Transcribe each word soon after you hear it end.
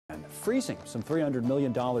and freezing some $300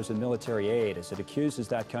 million in military aid as it accuses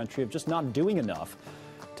that country of just not doing enough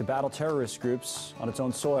to battle terrorist groups on its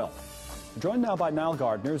own soil. We're joined now by Niall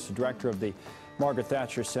Gardner, who's the director of the Margaret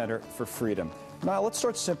Thatcher Center for Freedom. Niall, let's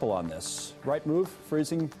start simple on this. Right move,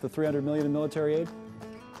 freezing the $300 million in military aid?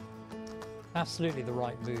 Absolutely the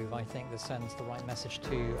right move. I think this sends the right message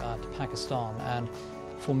to Pakistan. And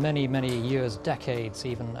for many, many years, decades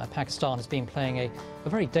even, Pakistan has been playing a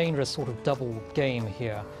very dangerous sort of double game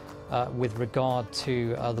here with regard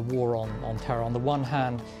to the war on terror. On the one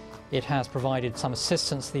hand, it has provided some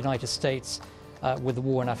assistance to the United States with the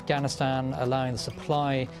war in Afghanistan, allowing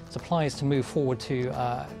the supplies to move forward to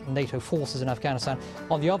NATO forces in Afghanistan.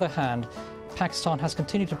 On the other hand, Pakistan has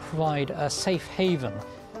continued to provide a safe haven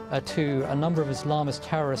to a number of Islamist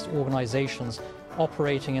terrorist organizations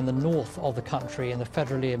operating in the north of the country in the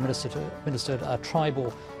federally administered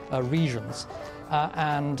tribal regions.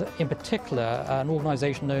 And in particular, an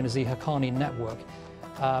organization known as the Haqqani Network,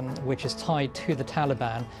 which is tied to the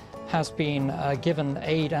Taliban, has been given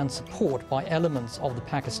aid and support by elements of the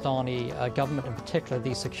Pakistani government, in particular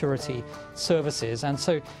the security services. And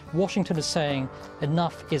so Washington is saying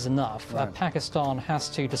enough is enough. Right. Pakistan has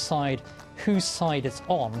to decide whose side it's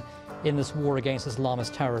on in this war against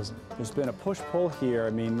Islamist terrorism. There's been a push-pull here. I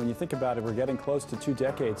mean, when you think about it, we're getting close to 2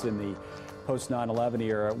 decades in the post-9/11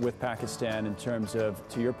 era with Pakistan in terms of,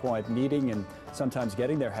 to your point, needing and sometimes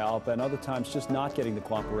getting their help and other times just not getting the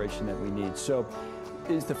cooperation that we need. So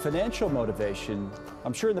is the financial motivation,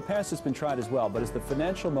 I'm sure in the past it's been tried as well, but is the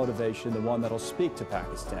financial motivation the one that'll speak to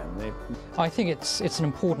Pakistan? I think it's an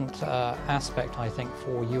important aspect, I think,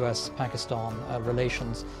 for US-Pakistan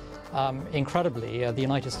relations. Incredibly, the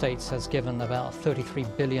United States has given about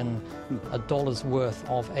 $33 billion worth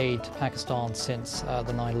of aid to Pakistan since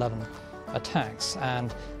the 9/11 attacks,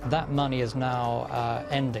 and that money is now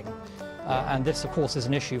ending. And this, of course, is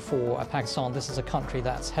an issue for Pakistan. This is a country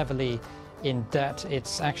that's heavily in debt.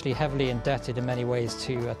 It's actually heavily indebted in many ways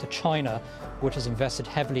to China, which has invested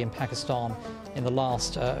heavily in Pakistan in the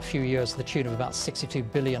last few years to the tune of about $62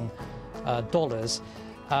 billion.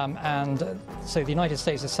 And so the United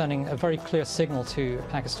States is sending a very clear signal to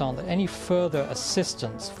Pakistan that any further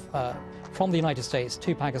assistance from the United States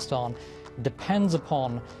to Pakistan depends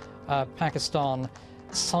upon Pakistan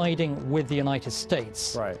siding with the United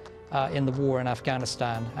States. Right. In the war in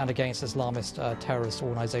Afghanistan and against Islamist terrorist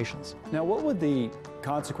organizations. Now, what would the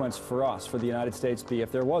consequence for us, for the United States, be if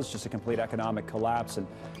there was just a complete economic collapse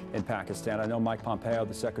in Pakistan? I know Mike Pompeo,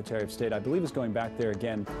 the Secretary of State, I believe is going back there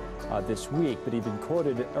again this week, but he'd been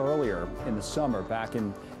quoted earlier in the summer, back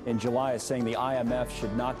in July, as saying the IMF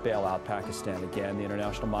should not bail out Pakistan again, the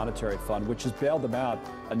International Monetary Fund, which has bailed them out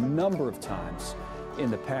a number of times in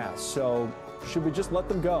the past. So should we just let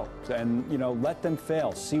them go and, you know, let them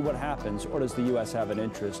fail, see what happens, or does the U.S. have an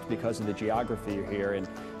interest because of the geography here in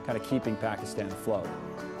kind of keeping Pakistan afloat?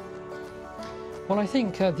 Well, I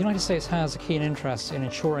think the United States has a keen interest in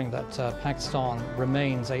ensuring that Pakistan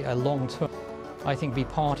remains a long-term, I think, be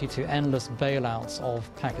party to endless bailouts of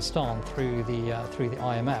Pakistan through the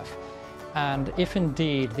IMF. And if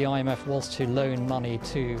indeed the IMF was to loan money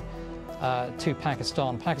to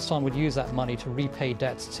Pakistan, Pakistan would use that money to repay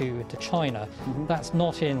debts to China. Mm-hmm. That's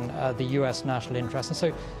not in the US national interest. And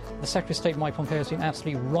so the Secretary of State, Mike Pompeo, has been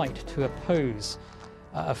absolutely right to oppose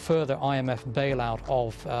a further IMF bailout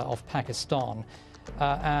of Pakistan.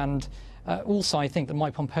 And also I think that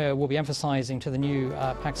Mike Pompeo will be emphasizing to the new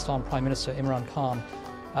Pakistan Prime Minister Imran Khan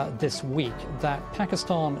this week that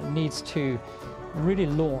Pakistan needs to really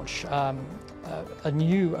launch a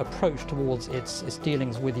new approach towards its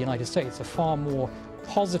dealings with the United States, a far more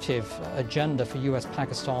positive agenda for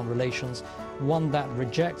US-Pakistan relations, one that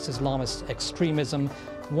rejects Islamist extremism,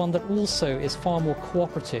 one that also is far more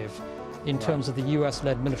cooperative in terms of the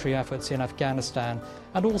US-led military efforts in Afghanistan.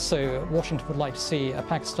 And also Washington would like to see a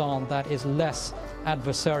Pakistan that is less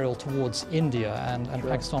adversarial towards India, and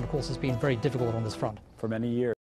Pakistan, of course, has been very difficult on this front. For many years.